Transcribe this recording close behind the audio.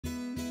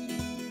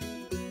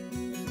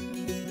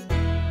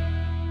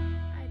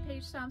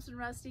Thompson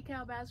Rusty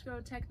Cow Bass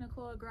Grow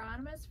Technical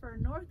Agronomist for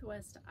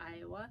Northwest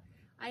Iowa.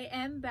 I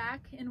am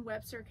back in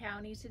Webster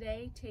County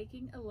today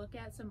taking a look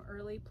at some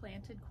early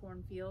planted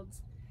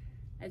cornfields.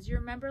 As you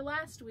remember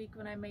last week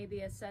when I made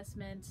the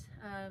assessment,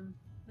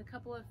 a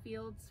couple of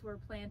fields were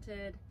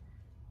planted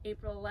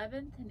April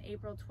 11th and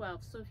April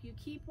 12th. So if you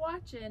keep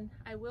watching,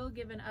 I will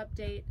give an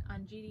update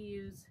on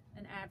GDUs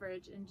and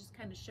average and just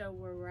kind of show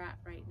where we're at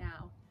right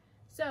now.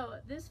 So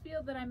this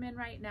field that I'm in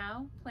right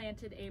now,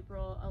 planted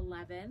April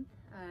 11th,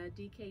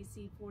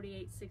 DKC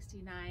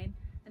 4869,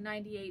 a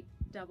 98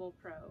 double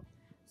pro.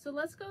 So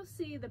let's go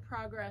see the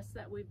progress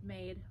that we've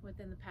made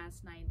within the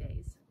past 9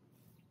 days.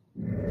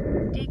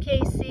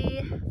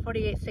 DKC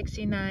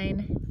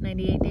 4869,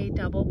 98 day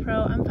double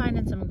pro. I'm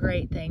finding some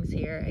great things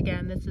here.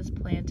 Again, this is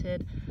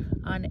planted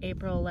on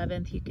April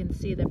 11th. You can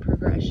see the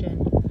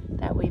progression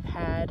that we've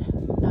had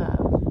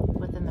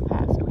within the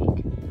past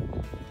week.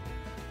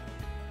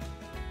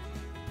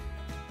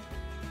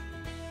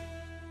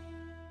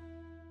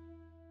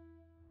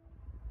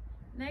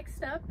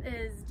 Next up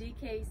is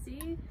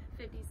DKC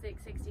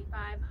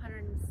 5665,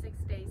 106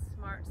 day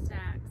smart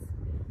stacks.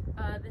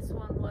 This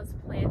one was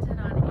planted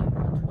on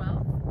April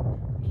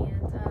 12th,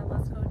 and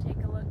let's go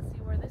take a look, see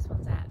where this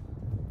one's at.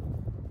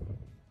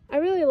 I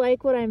really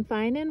like what I'm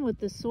finding with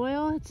the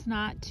soil. It's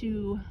not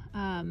too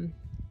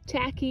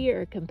tacky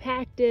or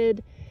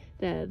compacted.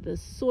 The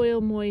soil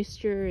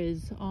moisture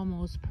is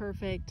almost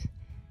perfect,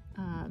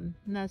 and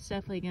that's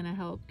definitely going to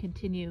help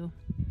continue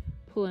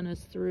pulling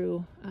us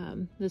through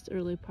this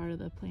early part of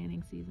the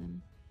planting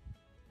season.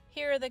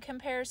 Here are the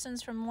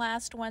comparisons from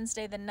last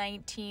Wednesday, the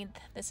 19th.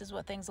 This is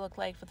what things look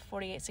like with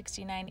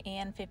 4869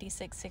 and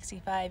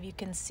 5665. You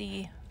can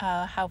see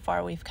how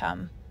far we've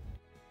come.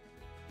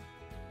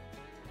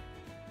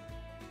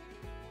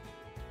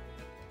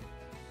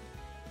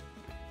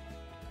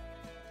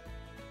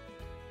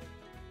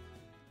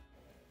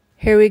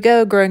 Here we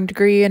go, growing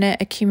degree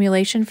unit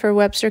accumulation for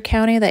Webster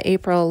County, the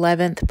April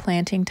 11th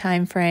planting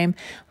time frame.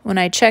 When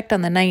I checked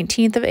on the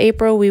 19th of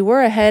April, we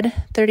were ahead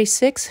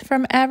 36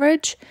 from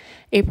average.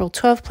 April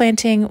 12th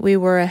planting, we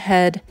were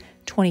ahead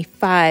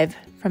 25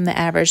 from the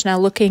average. Now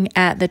looking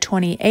at the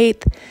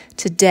 28th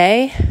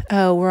today,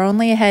 we're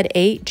only ahead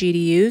 8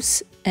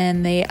 GDUs,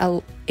 and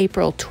the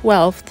April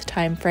 12th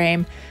time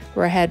frame,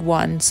 we're ahead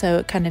 1, so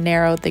it kind of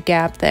narrowed the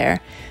gap there.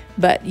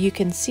 But you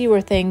can see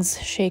where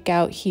things shake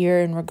out here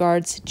in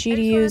regards to GDUs. I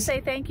just want to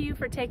say thank you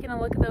for taking a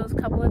look at those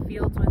couple of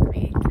fields with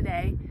me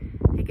today.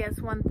 I guess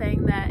one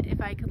thing that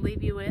if I could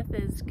leave you with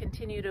is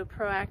continue to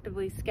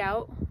proactively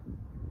scout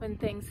when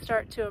things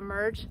start to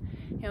emerge.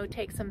 You know,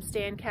 take some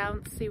stand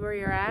counts, see where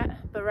you're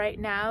at. But right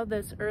now,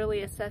 this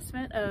early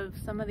assessment of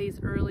some of these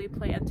early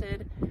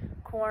planted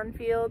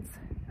cornfields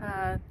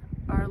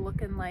are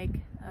looking like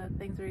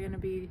things are going to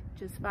be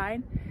just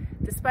fine,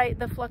 despite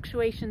the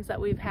fluctuations that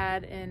we've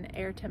had in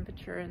air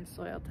temperature and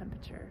soil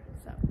temperature.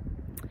 So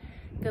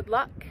good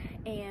luck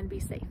and be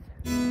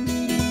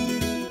safe.